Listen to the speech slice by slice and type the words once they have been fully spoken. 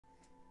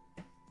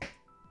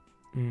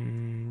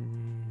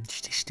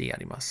してや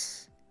りま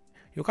す。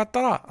よかっ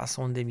たら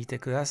遊んでみて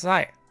くだ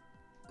さい。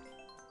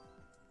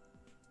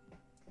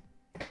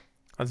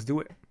Let's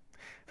do it.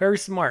 Very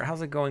smart.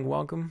 How's it going?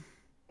 Welcome.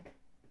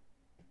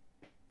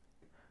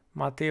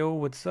 Mateo,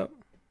 what's up?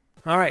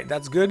 All right,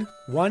 that's good.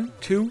 1,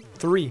 2,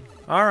 3.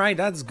 All right,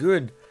 that's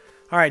good.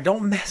 All right,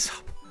 don't mess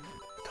up.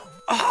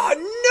 Oh,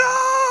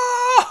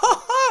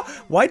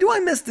 no! Why do I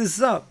mess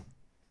this up?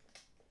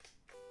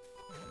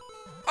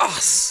 Oh,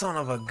 son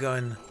of a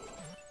gun.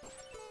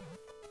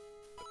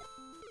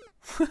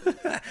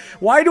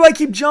 Why do I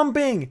keep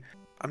jumping?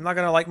 I'm not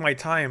gonna like my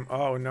time.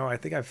 Oh, no, I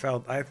think I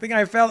failed. I think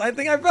I failed.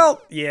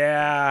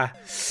 Yeah.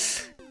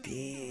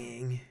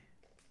 Dang.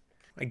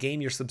 A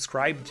game you're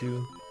subscribed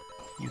to.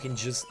 You can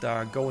just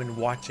go and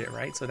watch it,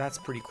 right? So that's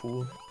pretty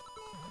cool.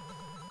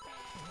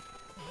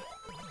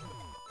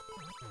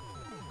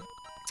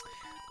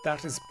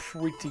 That is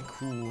pretty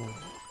cool.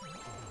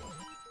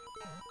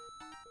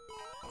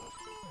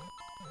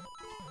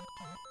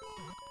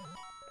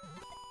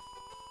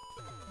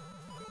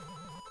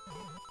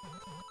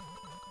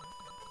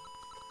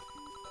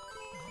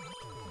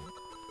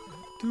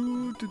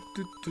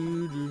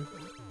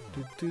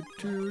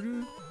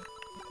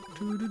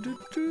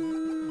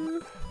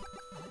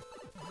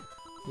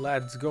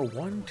 Let's go.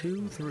 1,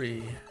 2,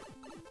 3.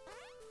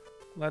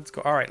 Let's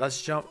go. All right,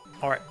 let's jump.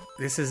 All right,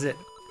 this is it.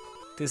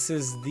 This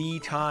is the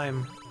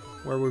time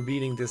where we're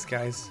beating this,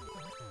 guys.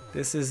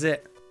 This is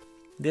it.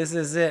 This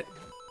is it.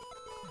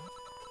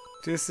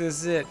 This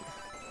is it.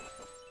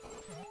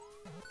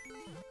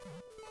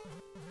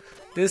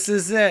 This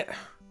is it.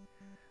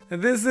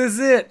 This is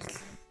it.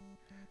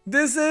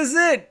 This is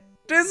it.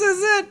 This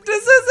is it.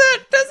 This is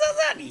it. This is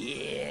it.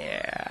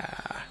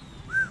 Yeah.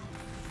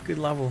 Good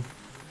level.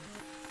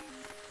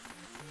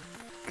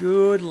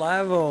 Good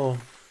level.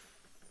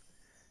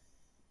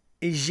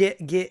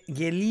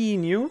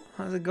 Gelinho,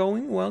 how's it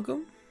going?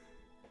 Welcome.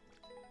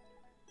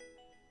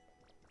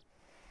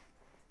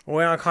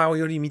 親の顔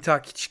より見た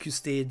鬼畜ス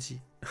テージ。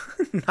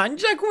なん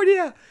じゃこり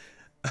ゃ。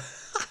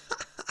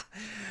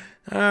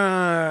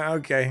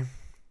Okay.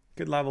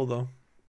 Good level though.